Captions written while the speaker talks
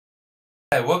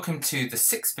Welcome to the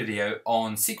sixth video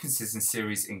on sequences and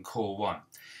series in Core 1.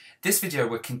 This video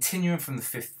we're continuing from the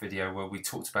fifth video where we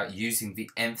talked about using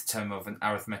the nth term of an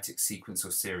arithmetic sequence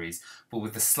or series, but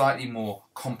with a slightly more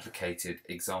complicated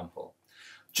example.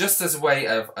 Just as a way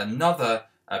of another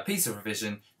piece of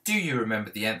revision, do you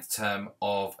remember the nth term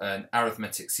of an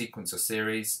arithmetic sequence or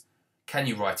series? Can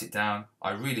you write it down?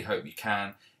 I really hope you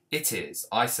can. It is,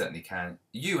 I certainly can,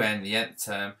 un, the nth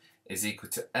term, is equal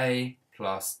to a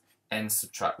plus n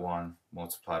subtract 1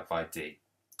 multiplied by d.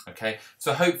 Okay,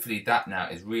 so hopefully that now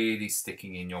is really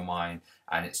sticking in your mind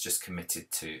and it's just committed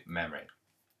to memory.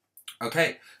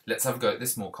 Okay, let's have a go at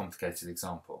this more complicated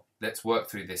example. Let's work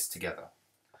through this together.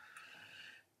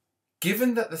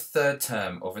 Given that the third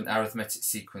term of an arithmetic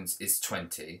sequence is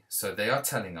 20, so they are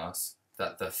telling us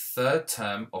that the third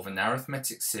term of an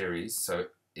arithmetic series, so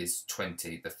is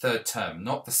 20, the third term,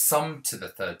 not the sum to the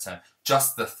third term,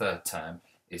 just the third term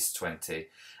is 20.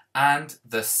 And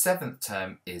the seventh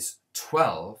term is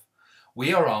 12,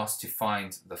 we are asked to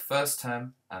find the first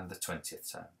term and the 20th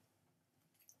term.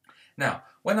 Now,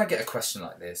 when I get a question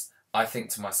like this, I think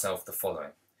to myself the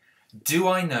following. Do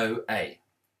I know A?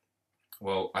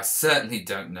 Well, I certainly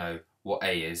don't know what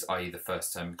A is, i.e. the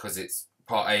first term, because it's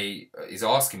part A is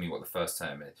asking me what the first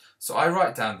term is. So I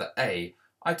write down that A,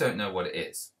 I don't know what it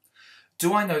is.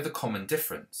 Do I know the common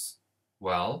difference?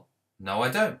 Well, no I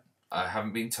don't. I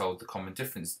haven't been told the common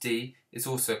difference. D is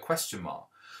also a question mark.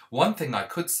 One thing I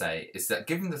could say is that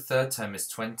given the third term is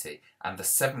 20 and the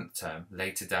seventh term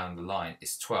later down the line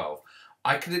is 12,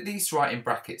 I could at least write in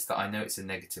brackets that I know it's a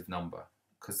negative number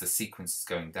because the sequence is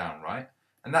going down, right?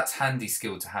 And that's handy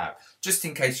skill to have. Just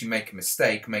in case you make a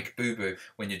mistake, make a boo-boo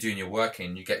when you're doing your working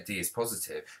and you get D as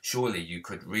positive, surely you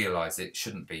could realise it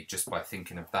shouldn't be just by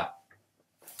thinking of that.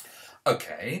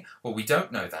 Okay, well we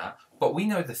don't know that, but we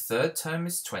know the third term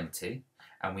is 20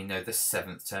 and we know the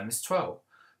seventh term is 12.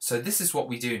 So this is what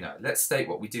we do know. Let's state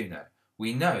what we do know.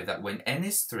 We know that when n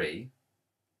is 3,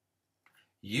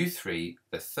 u3,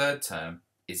 the third term,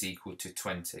 is equal to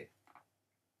 20.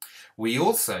 We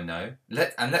also know,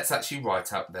 let's actually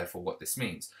write out therefore what this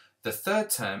means. The third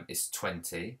term is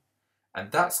 20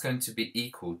 and that's going to be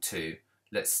equal to,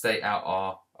 let's state out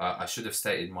our, I should have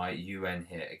stated my un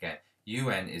here again.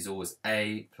 Un is always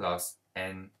a plus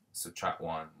n subtract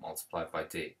 1 multiplied by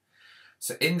d.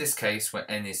 So in this case, when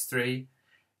n is 3,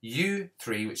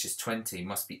 u3, which is 20,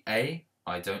 must be a,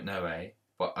 I don't know a,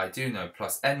 but I do know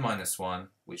plus n minus 1,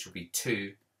 which will be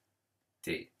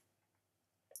 2d.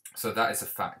 So that is a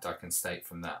fact I can state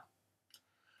from that.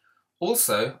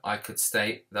 Also, I could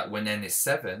state that when n is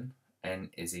 7, n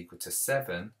is equal to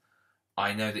 7,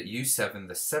 I know that u7,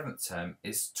 the seventh term,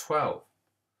 is 12.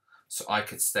 So I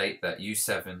could state that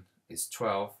u7 is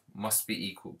 12 must be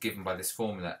equal, given by this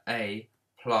formula, a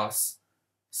plus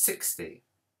 60.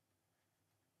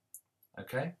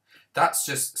 Okay, that's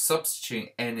just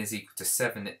substituting n is equal to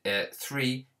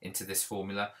 3 into this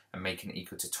formula and making it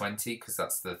equal to 20 because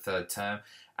that's the third term,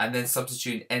 and then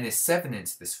substituting n is 7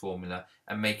 into this formula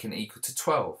and making it equal to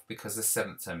 12 because the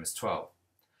seventh term is 12.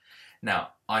 Now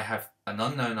I have an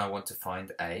unknown I want to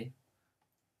find a,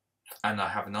 and I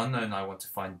have an unknown I want to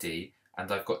find d,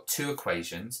 and I've got two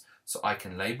equations, so I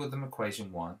can label them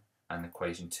equation 1 and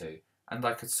equation 2, and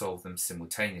I could solve them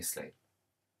simultaneously.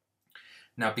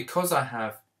 Now because I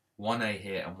have 1a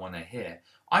here and 1a here,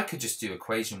 I could just do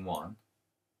equation 1,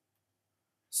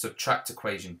 subtract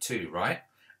equation 2, right?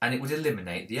 And it would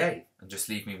eliminate the a and just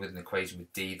leave me with an equation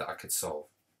with d that I could solve.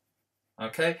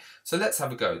 Okay, so let's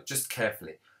have a go, just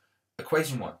carefully.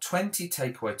 Equation 1, 20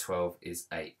 take away 12 is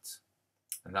 8.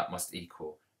 And that must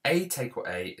equal a take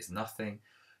away a is nothing.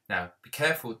 Now be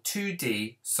careful,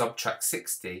 2d subtract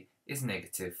 60 is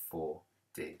negative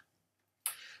 4d.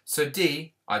 So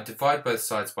d, I divide both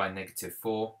sides by negative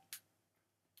 4.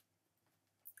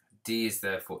 d is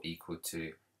therefore equal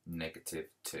to negative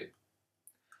 2.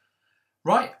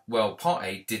 Right, well part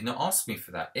A did not ask me for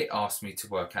that. It asked me to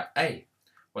work out a.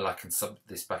 Well, I can sub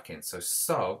this back in. So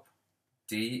sub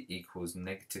d equals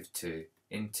negative 2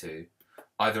 into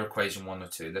either equation 1 or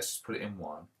 2, let's just put it in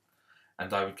 1,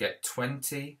 and I would get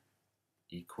 20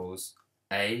 equals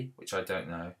a, which I don't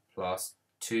know, plus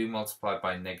 2 multiplied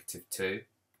by negative 2,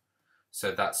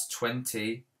 so that's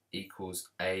 20 equals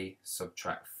a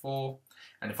subtract 4,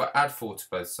 and if I add 4 to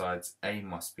both sides, a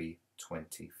must be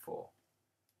 24,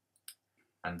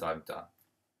 and I'm done.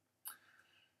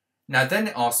 Now then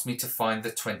it asks me to find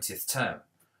the 20th term.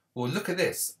 Well, look at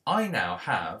this, I now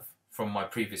have, from my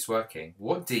previous working,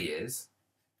 what d is,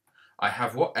 I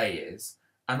have what a is,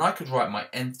 and I could write my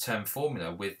nth term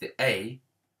formula with the a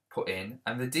put in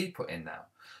and the d put in now.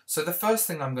 So the first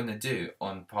thing I'm going to do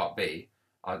on part B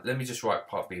Let me just write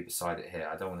part B beside it here.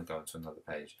 I don't want to go into another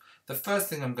page. The first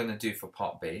thing I'm going to do for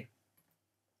part B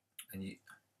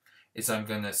is I'm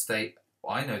going to state,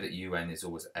 well, I know that un is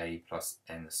always a plus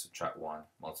n subtract 1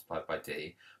 multiplied by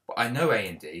d, but I know a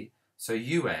and d, so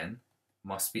un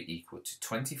must be equal to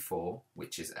 24,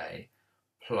 which is a,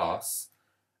 plus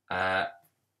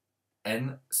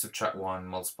n subtract 1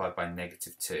 multiplied by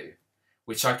negative 2,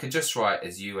 which I could just write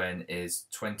as un is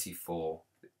 24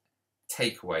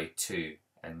 take away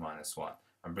 2n minus 1.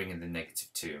 I'm bringing the negative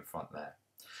 2 in front there.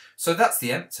 So that's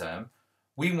the nth term.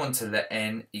 We want to let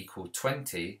n equal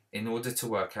 20 in order to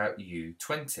work out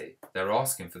u20. They're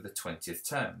asking for the 20th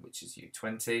term, which is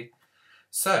u20.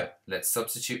 So let's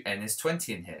substitute n is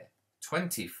 20 in here.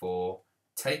 24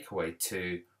 take away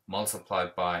 2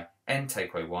 multiplied by n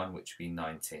take away 1, which would be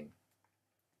 19.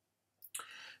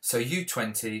 So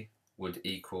u20 would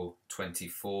equal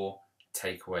 24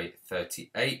 take away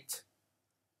 38.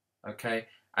 Okay,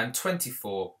 and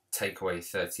 24 take away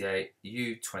 38,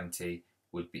 u20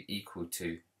 would be equal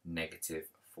to negative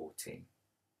 14.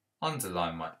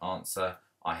 Underline my answer.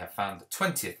 I have found the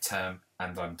 20th term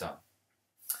and I'm done.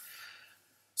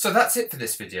 So that's it for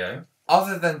this video.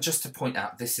 Other than just to point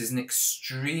out, this is an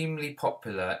extremely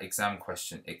popular exam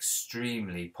question,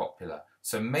 extremely popular.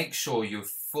 So make sure you have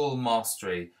full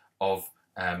mastery of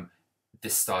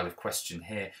this style of question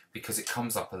here, because it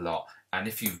comes up a lot. And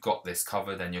if you've got this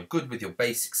covered and you're good with your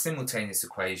basic simultaneous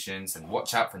equations, and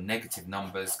watch out for negative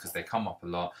numbers because they come up a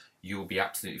lot, you will be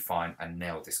absolutely fine and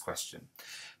nail this question.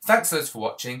 Thanks loads for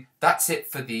watching. That's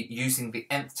it for using the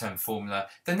nth term formula.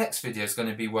 The next video is going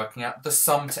to be working out the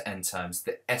sum to n terms,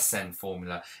 the SN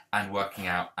formula, and working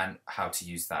out and how to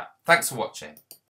use that. Thanks for watching.